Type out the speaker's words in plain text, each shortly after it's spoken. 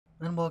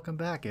And welcome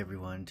back,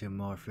 everyone, to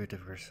more Fruit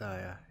of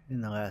Grisaia.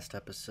 In the last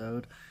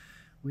episode,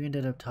 we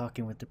ended up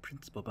talking with the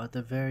principal about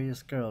the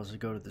various girls who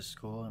go to the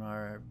school and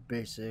our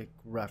basic,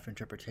 rough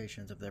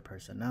interpretations of their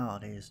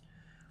personalities.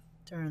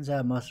 Turns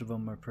out most of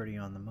them were pretty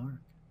on the mark.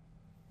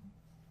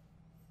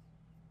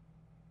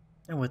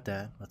 And with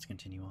that, let's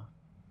continue on.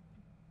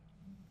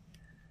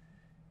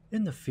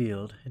 In the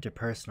field,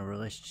 interpersonal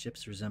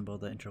relationships resemble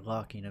the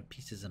interlocking of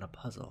pieces in a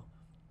puzzle.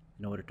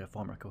 In order to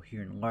form a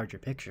coherent, larger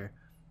picture,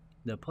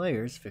 the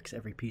players fix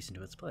every piece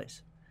into its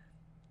place.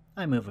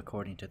 I move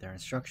according to their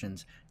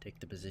instructions, take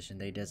the position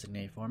they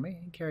designate for me,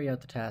 and carry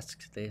out the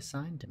tasks they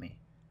assign to me.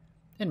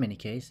 In many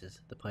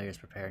cases, the players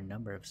prepare a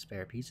number of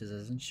spare pieces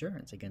as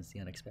insurance against the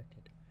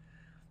unexpected.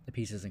 The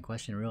pieces in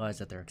question realize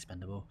that they're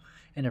expendable,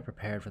 and are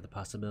prepared for the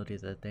possibility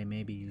that they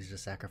may be used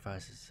as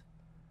sacrifices.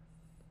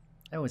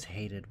 I always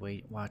hated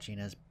watching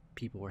as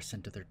people were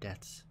sent to their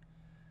deaths,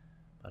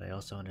 but I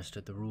also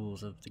understood the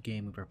rules of the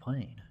game we were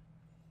playing.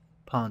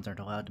 Pawns aren't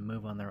allowed to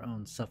move on their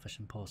own selfish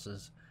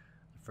impulses.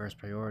 The first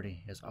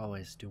priority is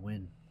always to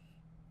win.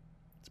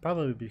 It's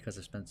probably because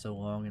I've spent so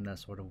long in that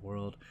sort of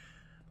world,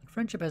 but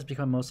friendship has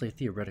become mostly a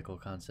theoretical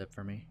concept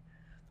for me.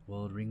 The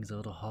world rings a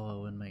little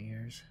hollow in my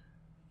ears.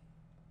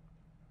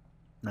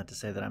 Not to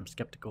say that I'm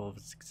skeptical of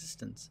its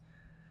existence,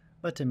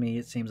 but to me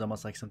it seems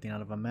almost like something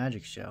out of a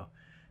magic show.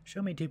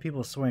 Show me two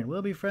people swearing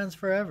we'll be friends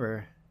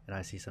forever, and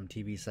I see some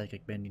TV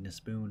psychic bending a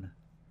spoon.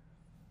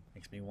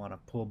 Makes me want to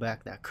pull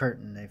back that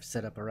curtain they've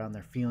set up around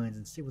their feelings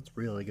and see what's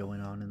really going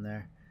on in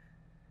there.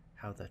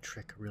 How the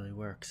trick really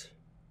works.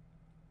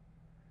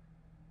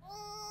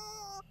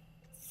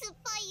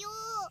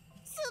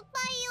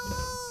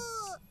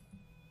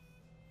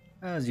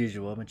 As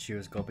usual, Michiru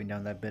is gulping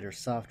down that bitter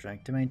soft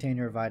drink to maintain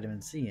her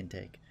vitamin C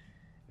intake.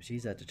 If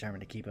she's that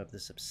determined to keep up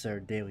this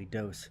absurd daily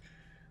dose,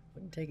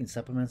 wouldn't taking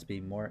supplements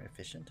be more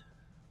efficient?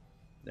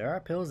 There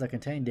are pills that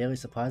contain daily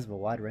supplies of a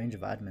wide range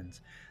of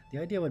vitamins. The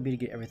idea would be to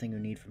get everything you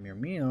need from your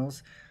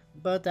meals,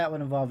 but that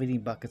would involve eating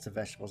buckets of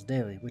vegetables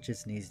daily, which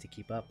is easy to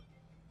keep up.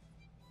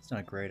 It's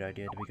not a great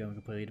idea to become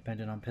completely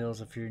dependent on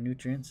pills for your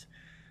nutrients,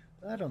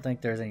 but I don't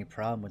think there's any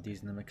problem with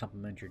using them to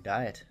complement your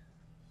diet.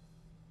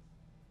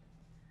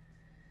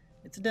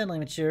 Incidentally,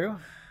 Michiru,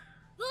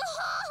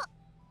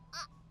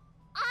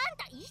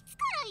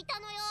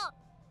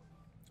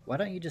 why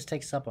don't you just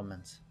take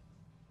supplements?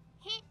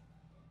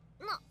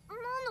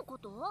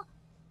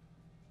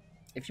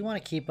 If you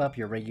want to keep up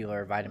your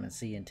regular vitamin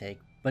C intake,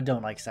 but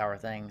don't like sour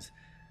things,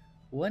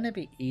 wouldn't it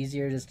be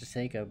easier just to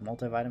take a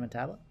multivitamin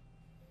tablet?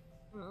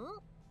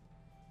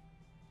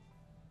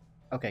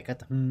 Okay, cut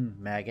the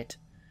maggot.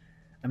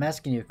 I'm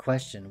asking you a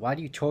question. Why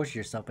do you torture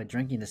yourself by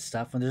drinking this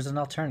stuff when there's an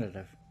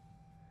alternative?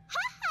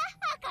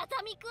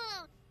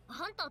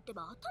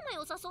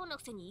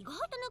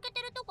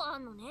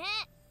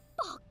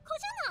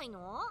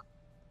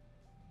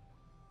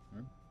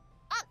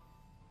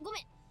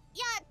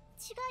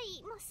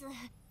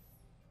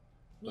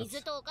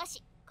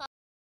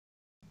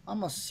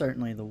 Almost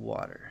certainly the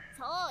water.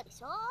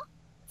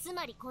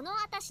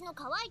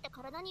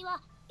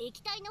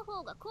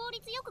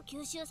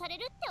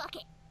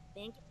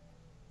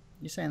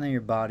 You saying that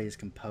your body is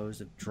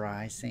composed of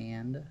dry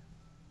sand?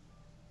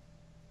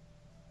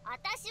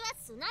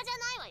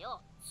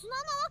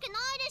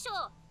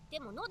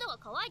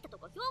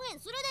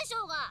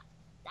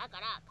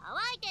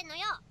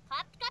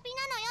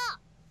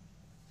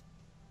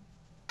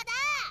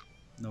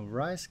 No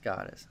rice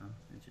goddess, huh?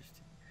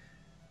 Interesting.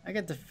 I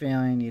get the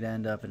feeling you'd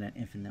end up in an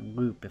infinite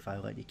loop if I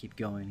let you keep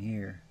going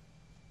here.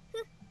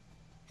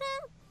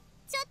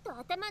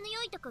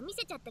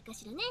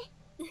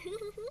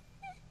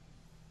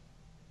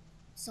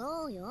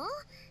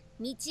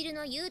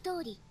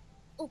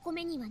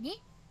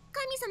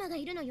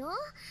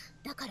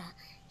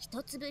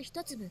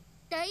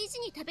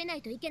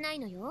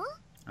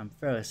 I'm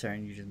fairly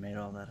certain you just made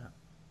all that up.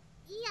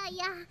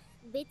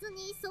 別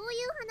にそうい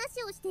う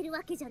話をしてる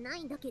わけじゃな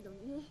いんだけど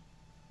ね。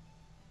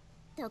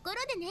ところ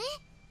でね、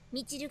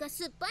みちるが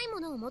酸っぱいも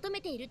のを求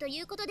めていると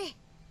いうことで、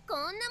こん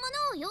なも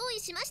のを用意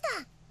しました。じ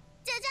ゃ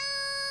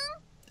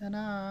じゃーん。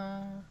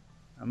 Ta-da!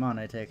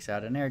 Amane takes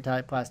out an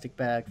airtight plastic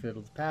bag filled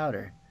with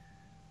powder.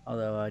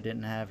 Although I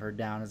didn't have her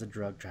down as a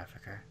drug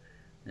trafficker.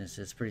 This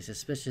is pretty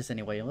suspicious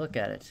any way you look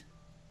at it.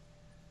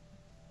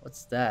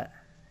 What's that?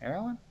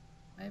 Heroin?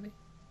 Maybe?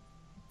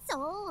 そ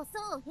う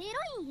そう、ヘロ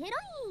イン、ヘロ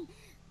イン。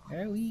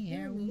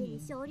Heroin.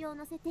 少量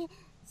乗せて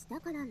下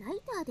からラ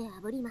イターで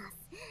炙ります。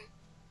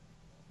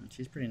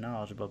 She's pretty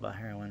knowledgeable about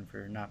heroin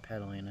for not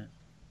peddling it.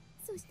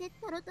 そして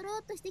トロトロ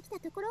っとしてきた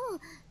ところを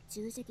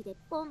注射器で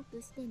ポン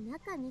プして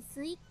中に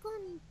吸い込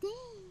んで、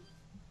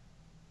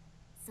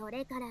そ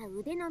れから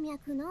腕の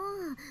脈の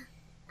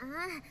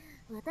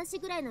私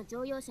ぐらいの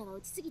乗用車は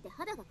落ちすぎて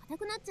肌が硬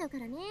くなっちゃうか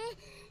らね。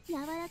柔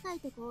らかい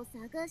とこを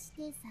探し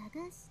て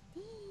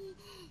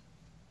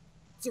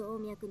静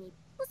脈に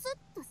プス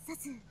ッと刺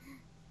す。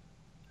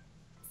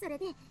それ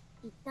で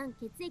一旦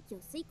血液を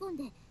吸い込ん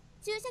で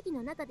注射器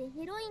の中で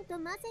ヘロインと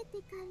混ぜ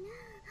てか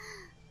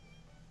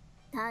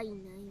ら体内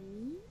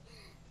に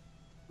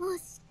押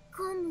し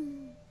込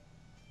む。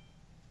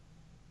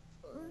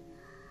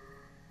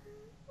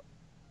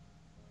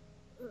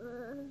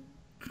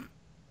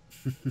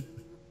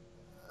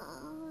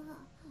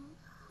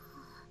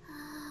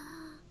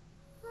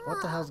What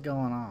the hell's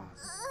going on?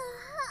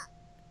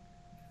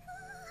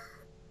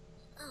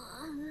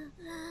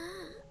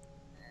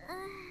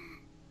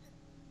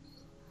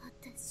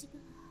 私が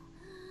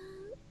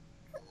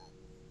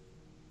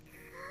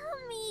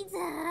神だ。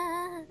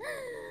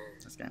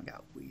 This game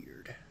got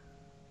weird.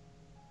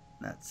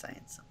 That's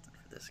saying something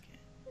for this game.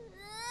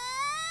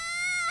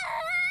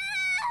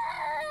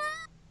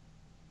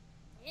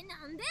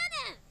 なんだよ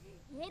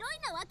ねん。ヘロイン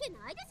なわけ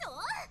ないでし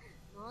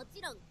ょ。も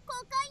ちろんコ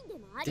カインで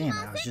もあり Damn ま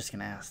it, I was せん。 just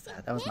gonna ask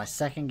that. That was my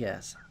second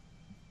guess.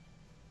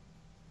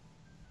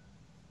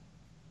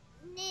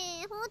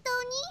 ねえ、本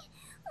当に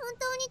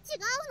違う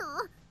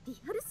の？リ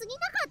アルすぎ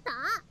なかった？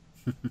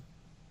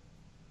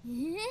ノ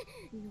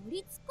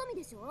リツッコミ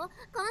でしょ？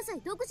関西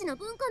独自の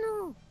文化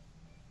の。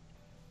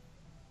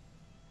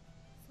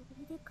そ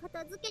れで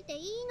片付けて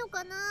いいの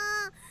かな？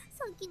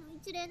さっきの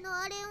一連の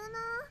あれをな。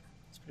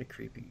 It's pretty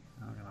creepy.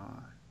 Not gonna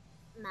lie.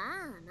 まあ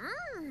まあ。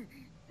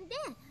で、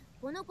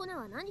この粉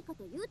は何か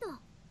というと、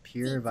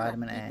 Pure 実は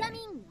vitamin ビ A. タ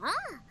ミン A。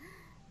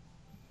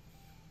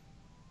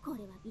こ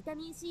れはビタ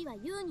ミン C は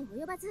言うに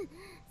及ばず、世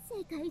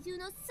界中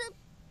の酸っ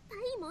ぱ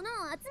いものを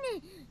集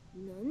め、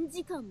何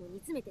時間も煮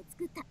詰めて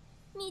作った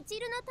ミチ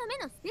ルのため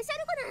のスペシャ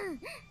ル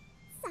粉。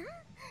さあ、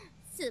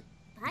酸っ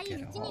ぱい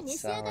うちに召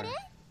し上がれ。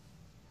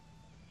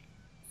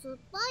酸っ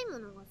ぱいも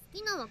のが好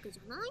きなわけじ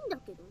ゃないんだ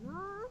けど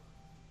な。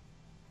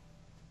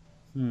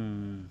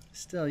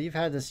 Still, you've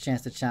had this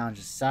chance to challenge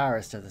the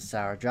sourest of the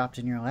sour dropped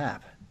in your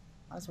lap.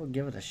 Might as well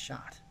give it a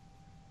shot.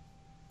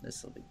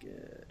 This'll be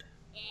good.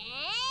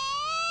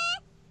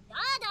 や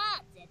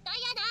だ、絶対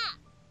やだ。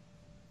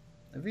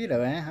 A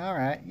veto, eh?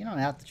 Alright, you don't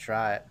have to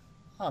try it.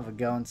 I'll have a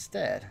go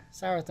instead.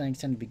 Sour things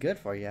tend to be good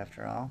for you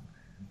after all.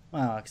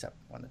 Well, except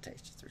when the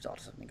taste is the result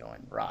of something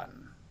going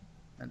rotten.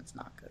 Then it's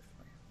not good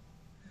for you.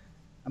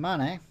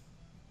 Amane,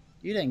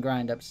 you didn't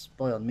grind up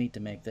spoiled meat to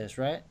make this,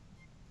 right?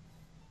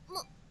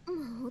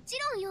 もち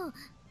ろんよ。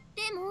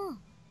でも。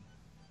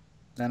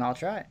 Then I'll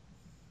try it.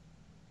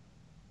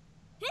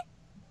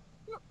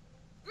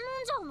 飲ん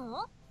じゃう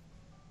の？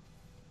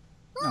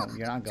 No,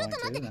 you're not going to.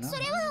 Then I'll- そ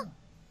れは。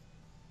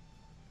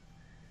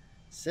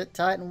 Sit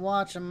tight and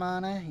watch,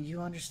 Amane.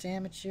 You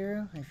understand,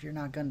 Michiru? If you're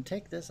not going to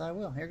take this, I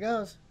will. Here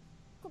goes.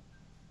 こ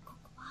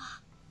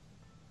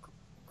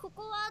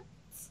こは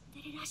ツン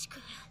デレらしく。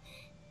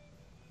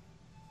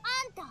あ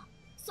んた、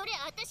それ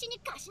私に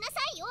貸しなさ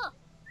いよ。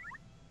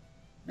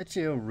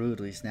 Michiru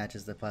rudely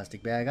snatches the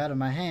plastic bag out of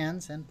my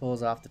hands and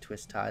pulls off the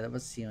twist tie that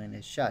was sealing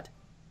it shut.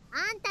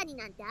 あんたに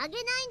なんてあげな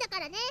いんだか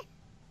らね。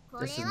こ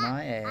れ This is は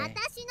my A.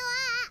 私の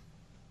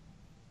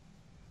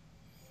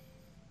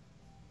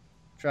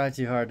Try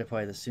too hard to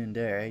play the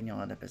tsundere, and you'll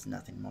end up as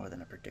nothing more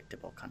than a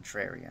predictable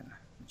contrarian.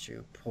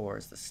 Michiru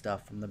pours the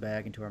stuff from the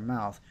bag into her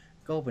mouth,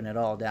 gulping it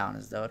all down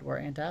as though it were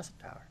antacid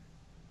powder.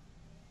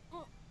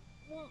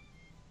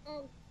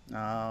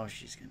 Oh,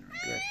 she's gonna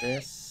regret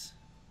this.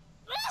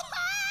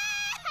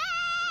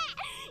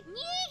 逃げ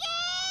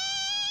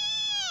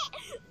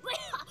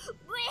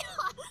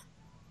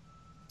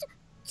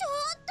ちょっ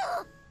と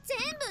全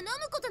部飲む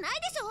ことない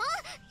でしょ。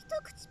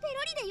一口ペロ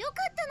リでよか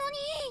ったのに。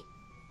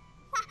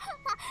歯切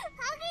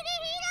れい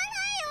らない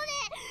よね。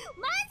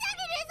まさき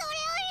でそれを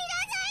言いな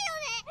さいよ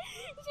ね。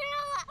白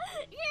が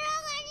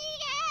逃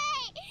げ。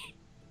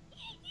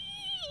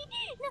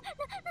な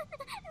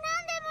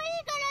んでもいい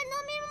から飲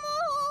み物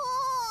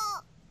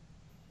を。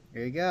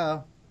 Here you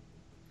go.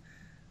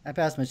 I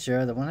passed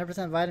Michiru the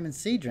 100% vitamin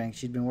C drink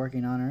she'd been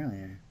working on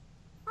earlier.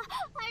 あ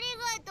り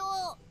が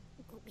とう。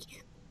ゴビ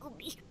ゴ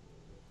ビ。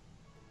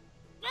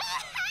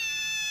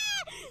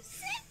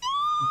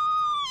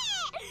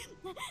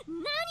何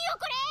よ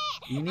こ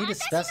れ。 You need to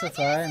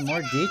specify in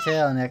more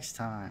detail next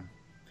time.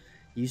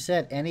 You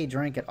said any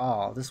drink at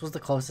all. This was the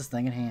closest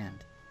thing at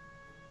hand.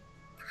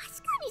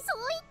 確かにそう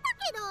言った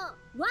けど、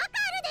わかる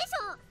でし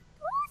ょ。どう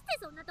し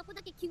てそんなとこ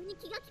だけ急に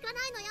気が利か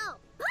ないのよ。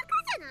バカ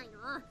じゃないの。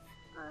なん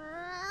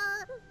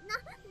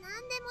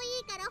でもい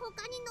いから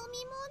他に飲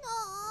み物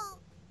を。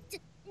じゃ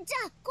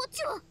あこっ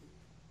ちを。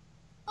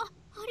あ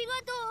りが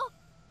とう。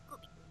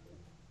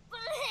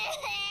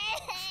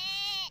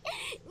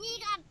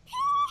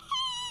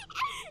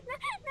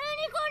何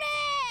こ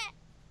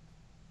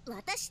れ。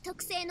私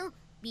特製の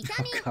ビ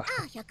タミン A100% ドリ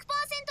ン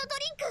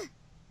ク。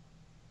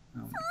Oh my そ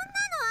んなの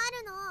あ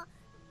るの？ね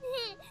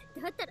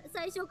え、だったら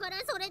最初から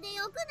それで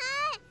よくない？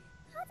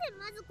なぜ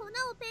まず粉を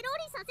ペロ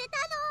リさせた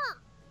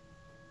の？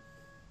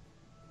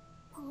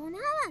粉は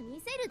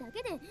見せるだ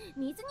けで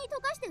水に溶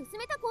かして薄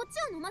めたこっち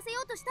を飲ませ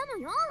ようとしたの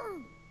よ。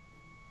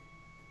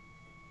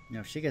 You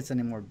know, if she gets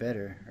any more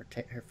bitter,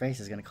 her face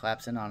is going to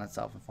collapse in on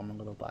itself and form a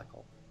little black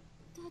hole.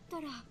 だっ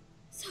たら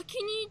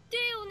先に言って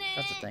よね。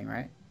 That's the thing,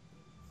 right?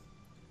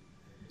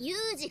 ユ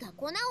ージが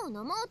粉を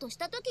飲もうとし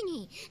た時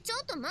にちょ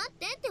っと待っ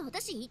てって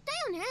私言った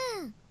よね。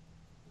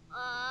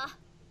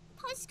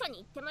確かに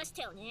言ってまし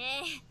たよ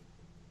ね。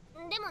で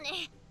も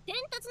ね、伝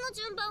達の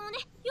順番をね、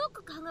よ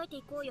く考えて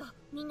いこうよ、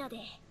みんなで。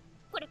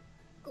これ、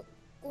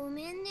ご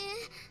めんね。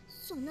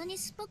そんなに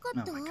酸っぱか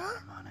った？ Oh my god,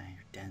 Amane,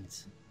 you're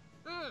dense.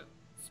 うん、酸っ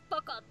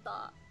ぱかっ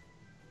た。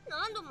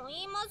何度も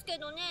言いますけ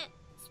どね、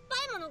酸っぱ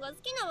いものが好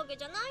きなわけ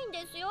じゃないん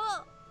ですよ。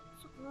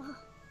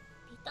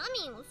ビタ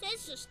ミンを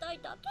摂取したい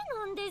だけ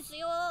なんです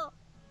よ。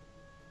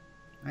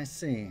I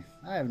see.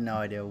 I have no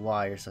idea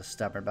why you're so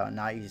stubborn about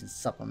not using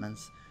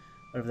supplements.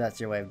 But if that's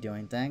your way of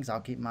doing things, I'll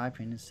keep my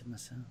opinions to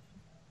myself.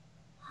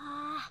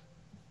 はあ、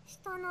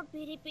舌の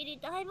ピリピリ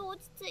だいぶ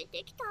落ち着い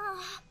てきた。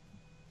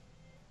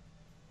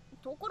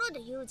ところ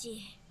でユー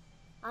ジ、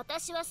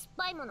私は酸っ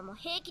ぱいものも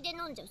平気で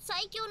飲んじゃう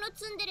最強の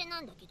ツンデレ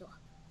なんだけど、酸っ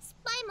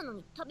ぱいもの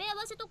に食べ合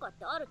わせとかっ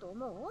てあると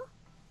思う？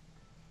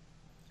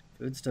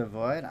 Foods to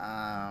avoid?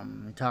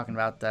 You're talking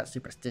about that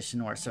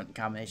superstition where certain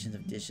combinations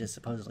of dishes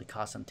supposedly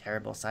cause some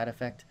terrible side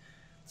effect?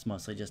 It's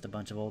mostly just a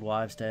bunch of old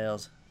wives'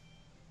 tales.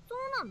 そ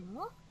うな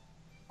の？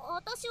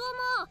私は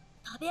まあ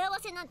食べ合わ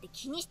せなんて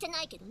気にして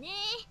ないけどね。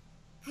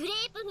グレ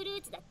ープフル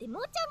ーツだって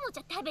もちゃもち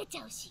ゃ食べち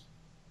ゃうし。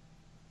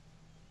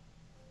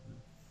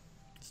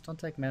Just don't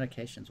take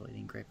medications while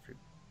eating grapefruit.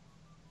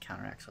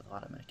 Counteracts with a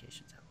lot of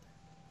medications out there.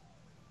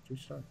 True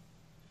story.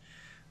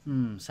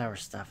 Sour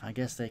stuff. I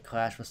guess they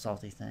clash with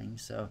salty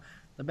things, so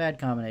the bad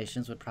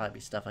combinations would probably be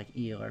stuff like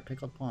eel or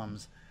pickled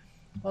plums.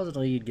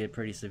 Supposedly you'd get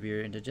pretty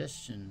severe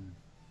indigestion.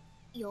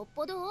 よっ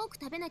ぽど多く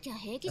食べなきゃ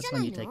平気じゃ That's な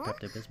when い you take の？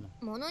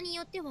 Pepto-Bismol. ものに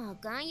よっては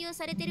含有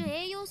されてる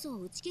栄養素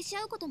を打ち消し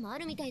合うこともあ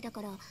るみたいだ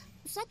から、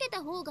避け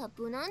た方が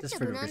無難っ This ちゃ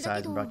fruit 無 of 難だ Grisaia け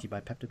is ど。 brought to you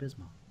by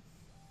Pepto-Bismol.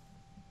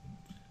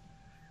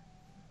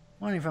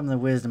 Learning from the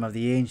wisdom of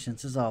the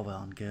ancients is all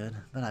well and good,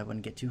 but I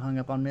wouldn't get too hung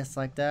up on myths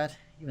like that.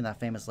 Even that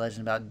famous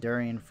legend about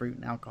durian fruit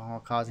and alcohol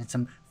causing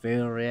some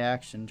fatal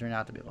reaction turned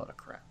out to be a load of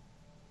crap.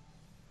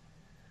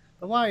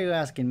 But why are you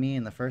asking me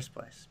in the first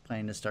place?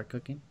 Planning to start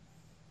cooking?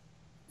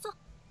 そ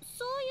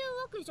うい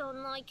うわけじゃ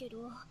ないけ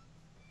ど。なんでも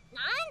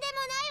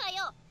ない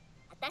わよ。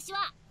私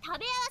は食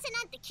べ合わせ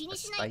なんて気に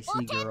しないお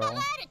てんぱがあ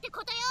るって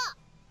ことよ。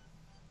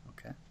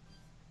Okay.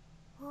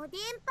 おでん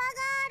ぱ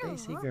がある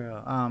Spicy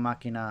girl. Oh,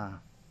 Machina.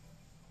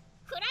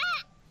 くら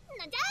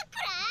なんじゃ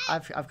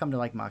くら I've come to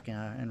like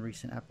Machina in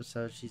recent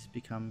episodes. She's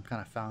become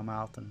kind of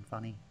foul-mouthed and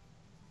funny.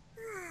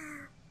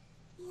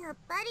 やっ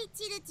ぱり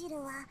チルチ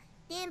ルは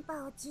電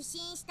波を受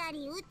信した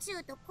り宇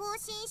宙と交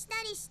信し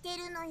たりして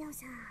るのよ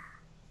さ。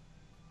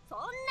そん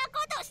なこ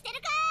として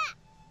るか。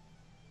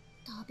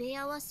食べ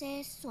合わ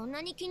せそん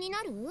なに気に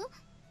なる？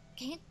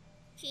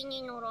気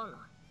にならない。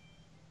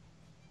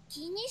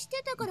気にし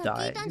てたから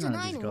聞い Diet. たん You じゃ know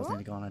ない these の？ girls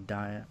need to go on a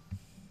diet.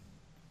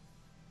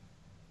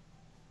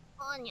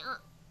 あにゃ、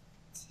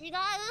違う。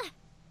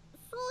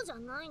そうじゃ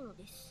ないの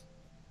です。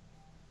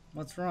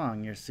 What's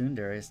wrong? Your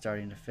tsundere is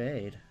starting to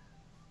fade. 消えて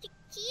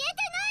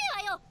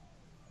ないわよ。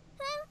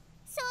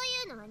そ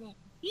ういうのはね、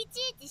いち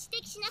いち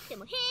指摘しなくて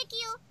も平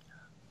気よ。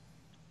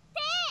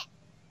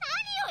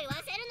何を言わ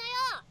せるの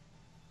よ。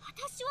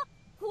私は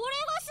これ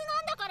が素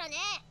なんだからね。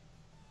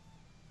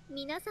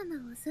皆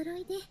様お揃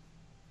いで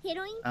ヘ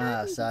ロインパーテ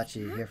ィーですか？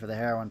 Sachi, here for the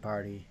heroin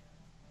party.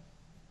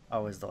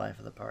 Always the life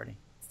of the party.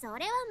 それ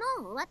は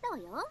もう終わったわ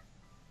よ。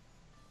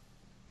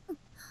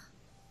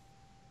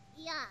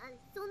いや、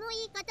その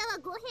言い方は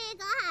語弊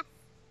が。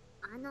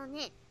あの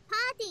ね、パ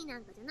ーティーな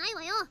んかじゃない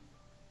わよ。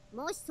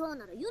もしそう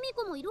ならユミ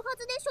コもいるは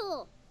ずでし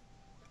ょう。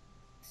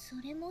そ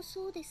れも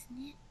そうです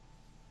ね。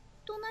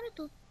となる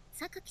と、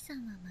榊さ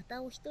んはま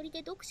たお一人で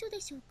読書で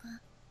しょうか？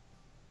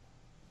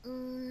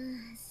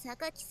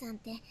榊さんっ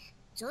て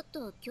ちょっ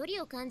と距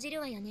離を感じる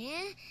わよ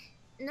ね。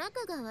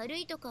仲が悪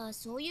いとか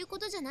そういうこ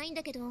とじゃないん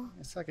だけど。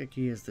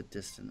Sakaki is the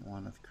distant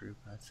one of the group,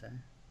 I'd say.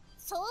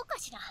 そうか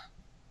しら。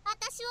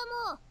私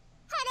はもう、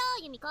ハ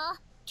ローユミコ、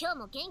今日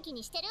も元気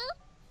にしてる？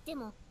で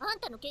も、あん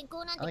たの健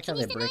康なんて気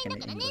にしてないんだ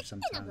からねって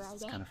な具合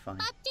で、バッ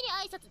チ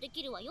リ挨拶で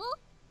きるわよ。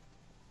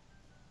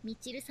ミ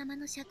チル様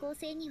の社交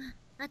性には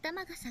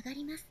頭が下が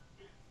ります。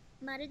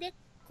まるで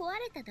壊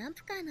れたダン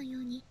プカーのよ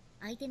うに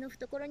相手の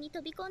懐に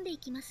飛び込んでい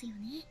きますよ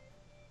ね。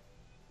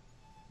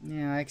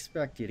Yeah, I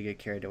expect you to get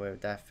carried away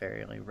with that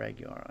fairly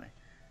regularly.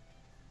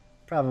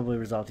 Probably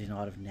resulting in a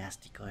lot of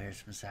nasty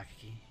glares from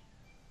Sakaki.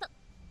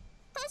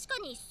 確か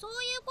にそうい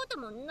うこと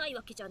もない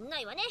わけじゃな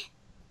いわね。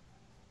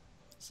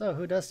So,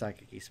 who does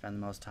Sakaki spend the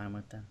most time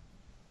with then?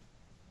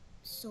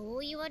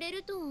 そう言われ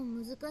ると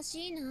難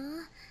しいな。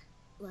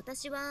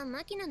私は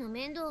マキナの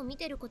面倒を見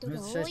てることが Who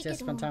多 says い she け has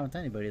to ど。 spend time with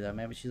anybody though?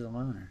 Maybe she's a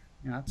loner.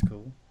 Yeah, that's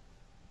cool.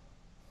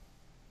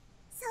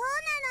 そう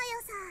なの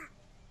よさ。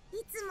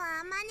いつも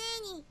アマネ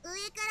ーに上か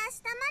ら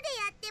下まで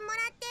やってもら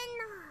ってん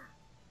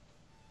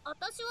の。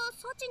私は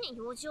サチに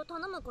用事を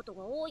頼むこと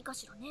が多いか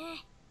しら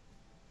ね。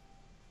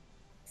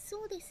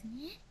そうです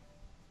ね。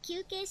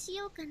休憩し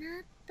ようか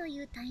なと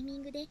いうタイミ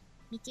ングで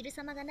ミチル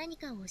様が何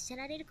かをおっしゃ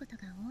られること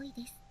が多い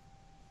です。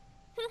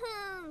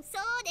そ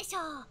うでしょ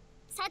う。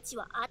サチ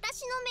は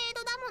私のメイ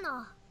ドだ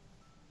も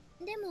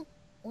の。でも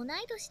同い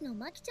年の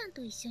マキちゃん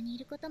と一緒にい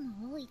ること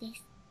も多いで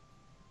す。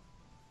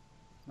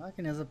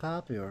Machina is a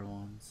popular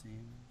one, it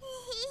seems.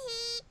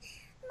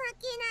 マ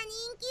キナ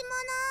人気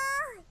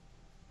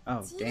者。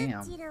 Oh,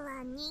 damn. チルチル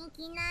は人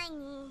気ない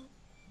ね。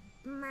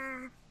ま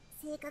あ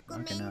性格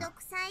めんど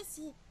くさい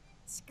し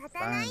仕方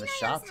ないの Firing よ the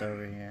さ。 shots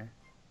over here.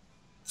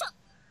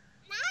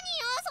 何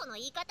よその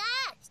言い方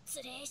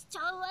失礼しち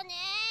ゃうわね。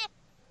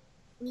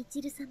み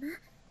ちる様、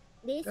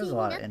冷静 There's a に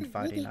な lot った of 上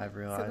infighting, で I've そ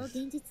の realized.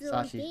 現実を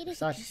受け入れてく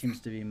ださ Sashi い。 seems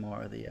to be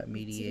more the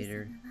みちる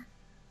mediator 様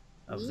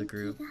は of the 人気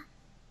group. が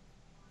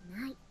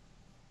ない。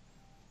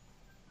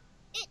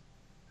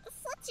サ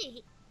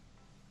チ？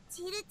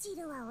チルチ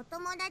ルはお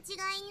友達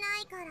がい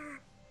ないから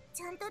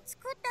ちゃんと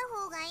作った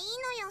方がいい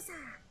のよさ。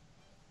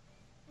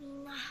み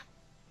んな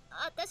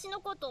私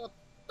のことをど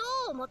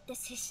う思って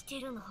接して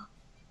るの？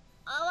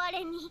哀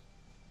れみ。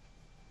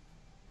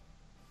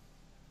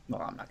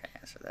 Well, I'm not gonna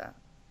answer that.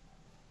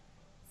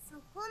 そ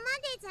こまで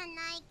じゃな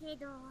い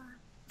けど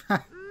ま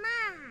あ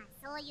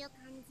そういう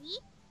感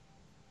じ。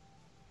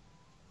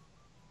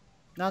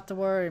 Not to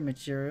worry,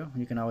 Michiru.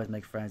 You can always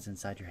make friends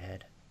inside your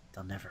head.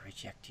 They'll never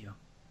reject you.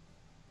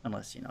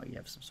 Unless, you know, you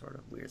have some sort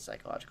of weird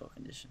psychological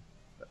condition.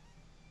 But...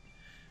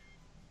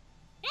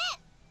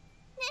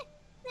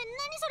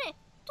 何それ？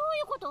どう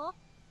いうこと？頭の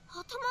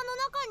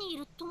中にい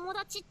る友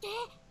達って？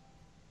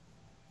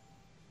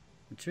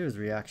 Michiru's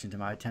reaction to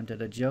my attempt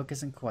at a joke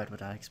isn't quite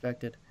what I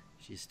expected.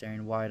 She's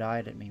staring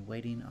wide-eyed at me,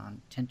 waiting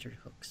on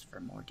tenterhooks for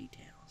more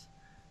details.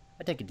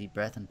 I take a deep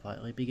breath and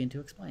politely begin to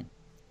explain.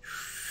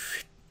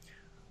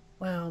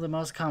 Well, the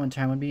most common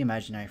term would be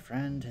imaginary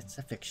friend. It's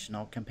a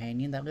fictional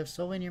companion that lives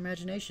solely in your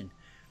imagination.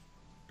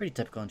 Pretty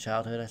typical in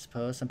childhood, I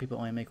suppose. Some people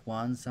only make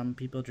one, some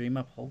people dream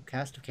up a whole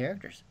cast of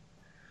characters.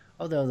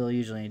 Although they'll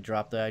usually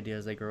drop the idea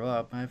as they grow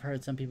up, I've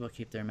heard some people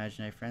keep their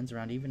imaginary friends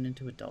around even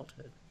into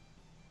adulthood.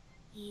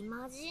 イ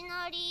マジ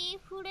ナリー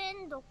フレ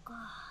ンドか。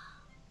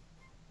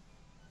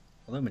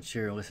 Although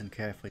Michiru listened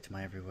carefully to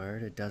my every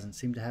word, it doesn't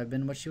seem to have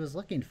been what she was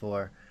looking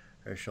for.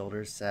 Her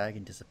shoulders sag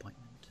in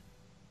disappointment.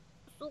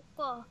 そっ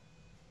か。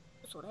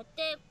それっ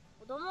て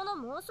子供の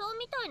妄想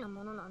みたいな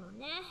ものなの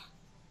ね。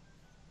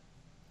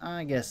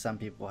 I guess some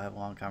people have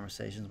long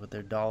conversations with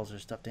their dolls or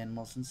stuffed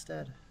animals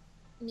instead.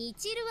 み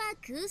ちるは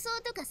空想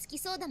とか好き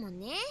そうだもん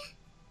ね。え？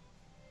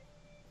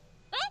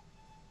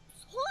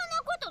そんな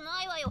こと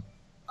ないわよ。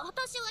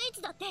私はい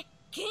つだって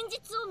現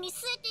実を見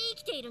据えて生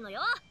きているの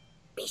よ。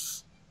ビ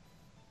シッ。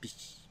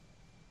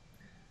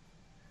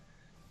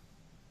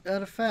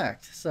 That a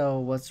fact. So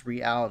what's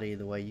reality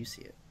the way you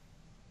see it?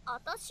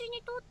 私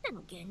にとって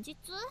の現実？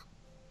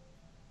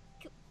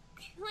急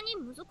に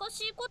難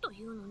しいこと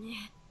言うの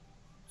ね。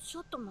ち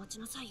ょっと待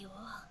ちなさいよ。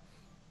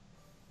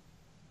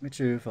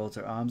 Michiru folds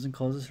her arms and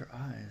closes her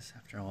eyes.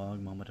 After a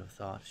long moment of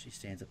thought, she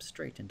stands up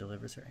straight and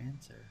delivers her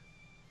answer.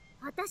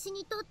 私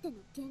にとっての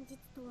現実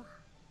とは、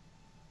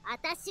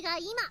私が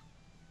今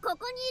こ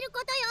こにいる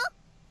ことよ。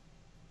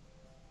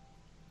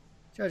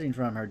 Judging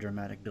from her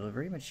dramatic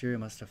delivery, Michiru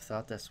must have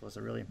thought this was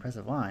a really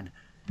impressive line.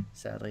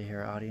 Sadly,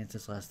 her audience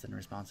is less than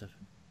responsive.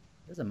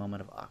 There's a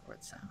moment of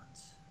awkward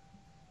silence.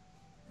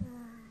 そ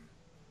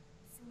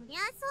りゃ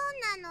そ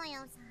うなの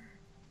よさ。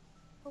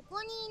こ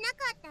こにいなか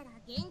ったら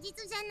現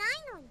実じゃない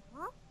の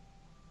よ。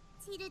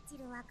チルチ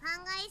ルは考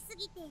えす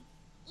ぎて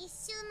一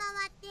周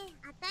回って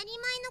当たり前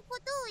のこ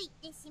とを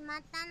言ってしま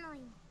ったの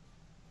よ。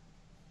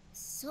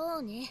そ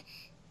うね。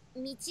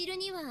みちる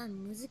には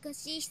難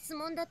しい質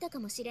問だったか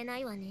もしれな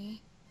いわ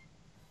ね。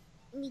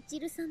みち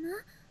る様、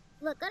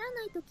わから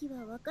ないとき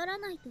はわから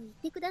ないと言っ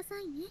てくださ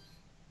いね。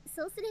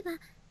そうすれば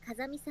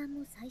風見さん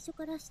も最初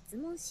から質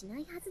問しな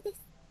いはずで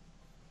す。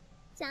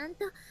ちゃん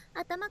と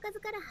頭数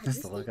から外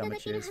していただ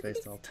けるはずで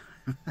す。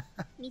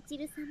みち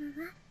る様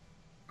は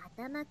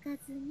頭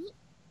数に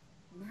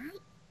ない。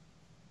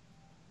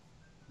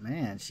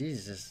 Man,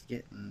 she's just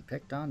getting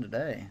picked on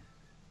today.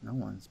 No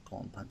one's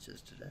pulling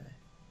punches today.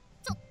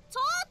 ちょっ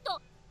と、な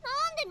ん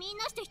でみん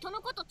なして人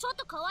のことちょっ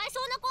とかわい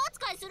そうな子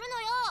扱いするのよ。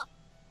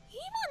今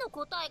の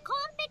答え完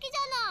璧じ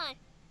ゃない。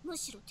む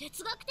しろ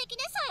哲学的で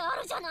さえあ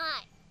るじゃ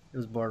ない。 It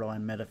was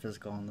borderline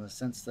metaphysical in the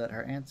sense that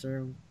her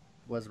answer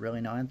was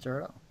really no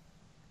answer at all.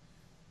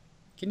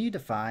 Can you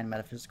define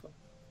metaphysical?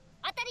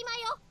 当たり前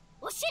よ。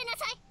教えな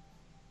さい。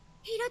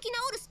開き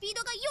直るスピー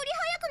ドがより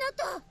速く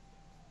なった。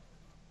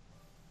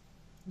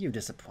 You've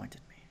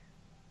disappointed me.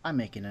 I'm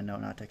making a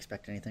note not to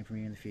expect anything from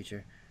you in the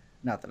future.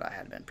 Not that I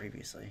had been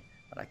previously,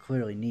 but I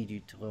clearly need you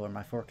to lower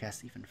my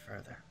forecast even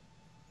further.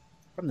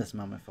 From this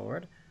moment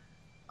forward,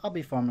 I'll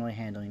be formally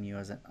handling you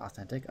as an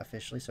authentic,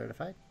 officially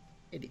certified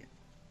idiot.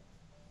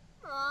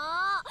 もう、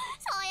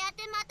そうやっ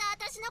てまた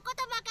私のこ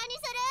とバカに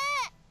する。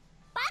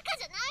バカ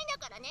じゃないん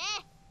だからね。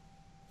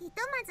ひと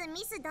まずミ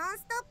スドン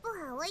ストップ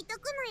は置いと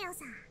くのよ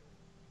さ。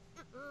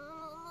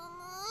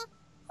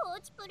放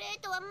置プレー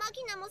トはマ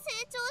キナも成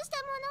長し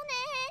たものね。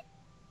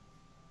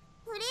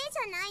プレイじ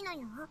ゃない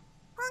のよ。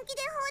本気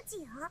で放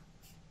置よ。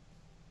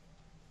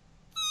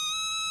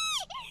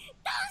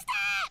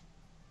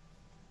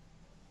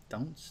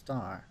Don't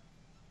star.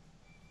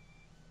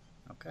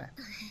 Okay.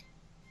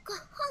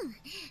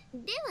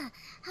 では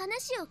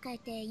話を変え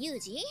てユー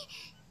ジ、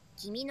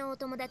君のお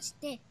友達っ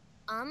て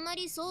あんま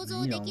り想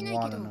像できないけ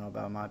ど、子供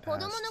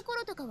の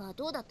頃とかは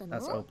どうだったの？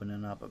 That's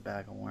opening up a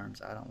bag of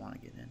worms I don't want to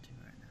get into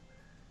right now.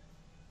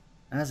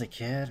 As a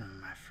kid,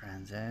 my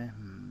friends,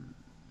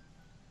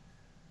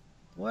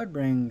 The word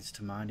brings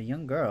to mind a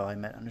young girl I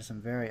met under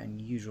some very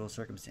unusual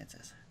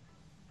circumstances.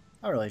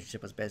 Our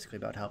relationship was basically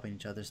about helping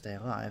each other stay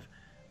alive,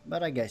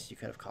 but I guess you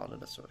could have called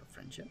it a sort of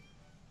friendship.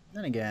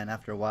 Then again,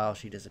 after a while,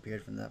 she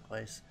disappeared from that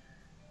place,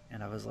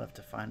 and I was left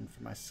to find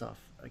for myself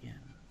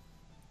again.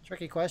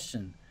 Tricky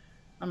question.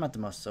 I'm not the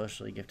most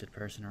socially gifted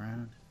person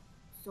around.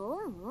 そ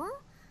う？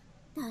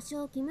多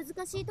少気難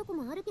しいとこ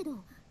もあるけ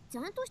ど、ち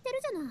ゃんとしてる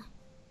じゃない。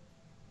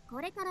こ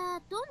れから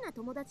どんな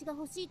友達が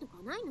欲しいと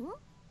かないの？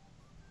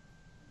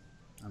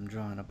 I'm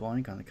drawing a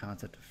blank on the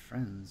concept of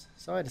friends,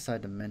 so I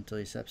decided to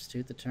mentally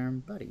substitute the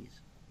term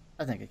buddies.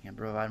 I think I can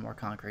provide more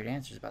concrete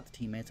answers about the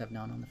teammates I've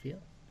known on the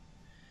field.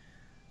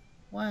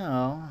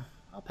 Well,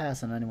 I'll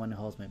pass on anyone who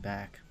holds me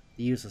back.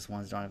 The useless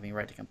ones don't have any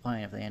right to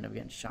complain if they end up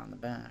getting shot in the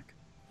back.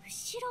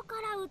 後ろか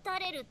ら撃た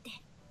れるって、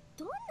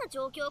どんな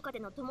状況下で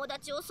の友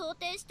達を想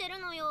定してる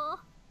のよ。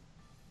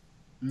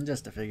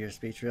Just a figure of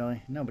speech,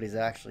 really. Nobody's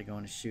actually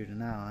going to shoot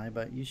an ally,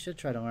 but you should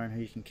try to learn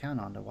who you can count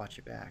on to watch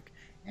your back,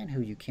 and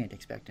who you can't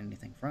expect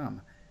anything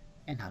from,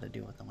 and how to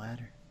deal with the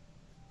latter.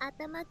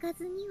 頭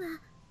数には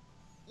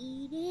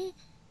入れ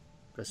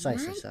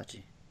Precisely,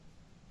 Sachi.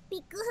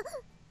 ピク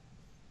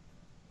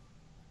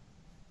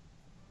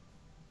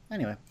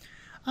Anyway,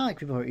 I like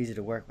people who are easy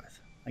to work with.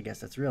 I guess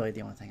that's really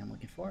the only thing I'm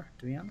looking for,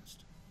 to be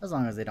honest. As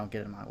long as they don't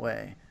get in my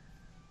way,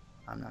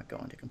 I'm not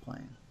going to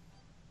complain.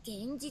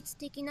 現実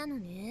的なの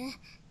ね。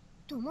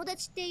友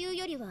達っていう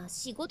よりは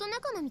仕事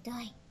仲間み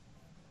たい。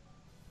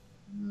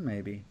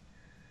Maybe.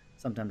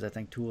 Sometimes I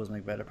think tools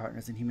make better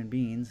partners than human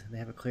beings. They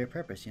have a clear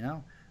purpose, you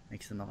know?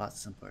 Makes them a lot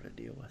simpler to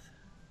deal with.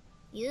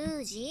 ユ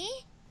ージ、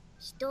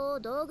人を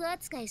道具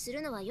扱いす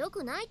るのは良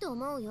くないと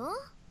思うよ。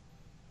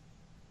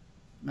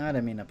I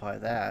didn't mean to apply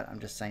that. I'm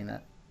just saying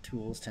that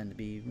tools tend to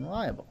be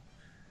reliable.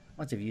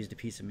 Once you've used a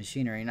piece of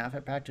machinery, now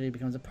it practically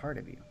becomes a part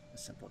of you. A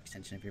simple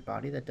extension of your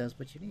body that does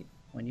what you need,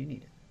 when you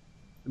need it.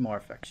 The more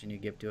affection you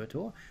give to a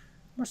tool,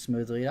 the more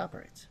smoothly it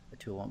operates. The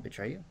tool won't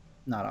betray you.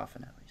 Not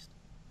often, at least.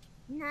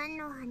 何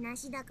の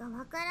話だか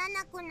わから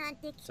なくな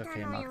ってき It's た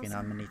okay, のよ Maki,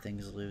 さ。 not many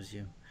things lose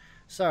you.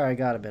 Sorry, I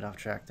got a bit off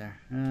track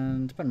there.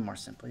 And to put it more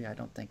simply, I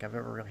don't think I've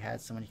ever really had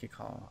someone you could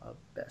call a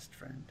best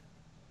friend.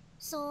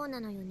 そうな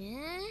のよ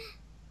ね。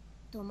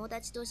友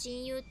達と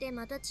親友って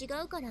また違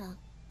うから、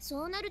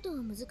そうなると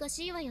難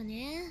しいわよ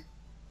ね。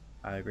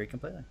I agree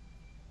completely.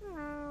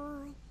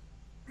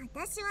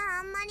 私は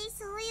あんまり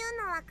そうい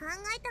うのは考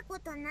えたこ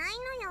とないの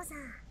よさ。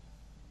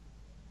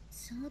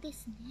そうで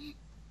すね。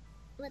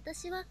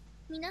私は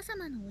皆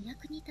様のお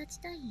役に立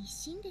ちたい一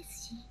心で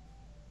すし。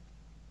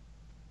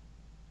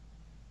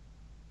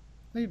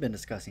We've been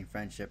discussing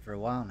friendship for a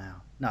while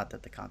now. Not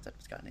that the concept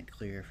has gotten any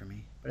clearer for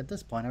me, but at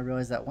this point I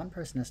realize that one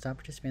person has stopped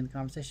participating in the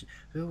conversation.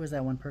 Who was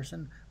that one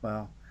person?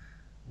 Well,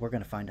 we're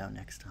going to find out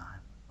next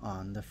time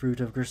on The Fruit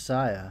of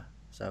Grisaia.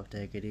 So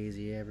take it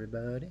easy,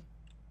 everybody.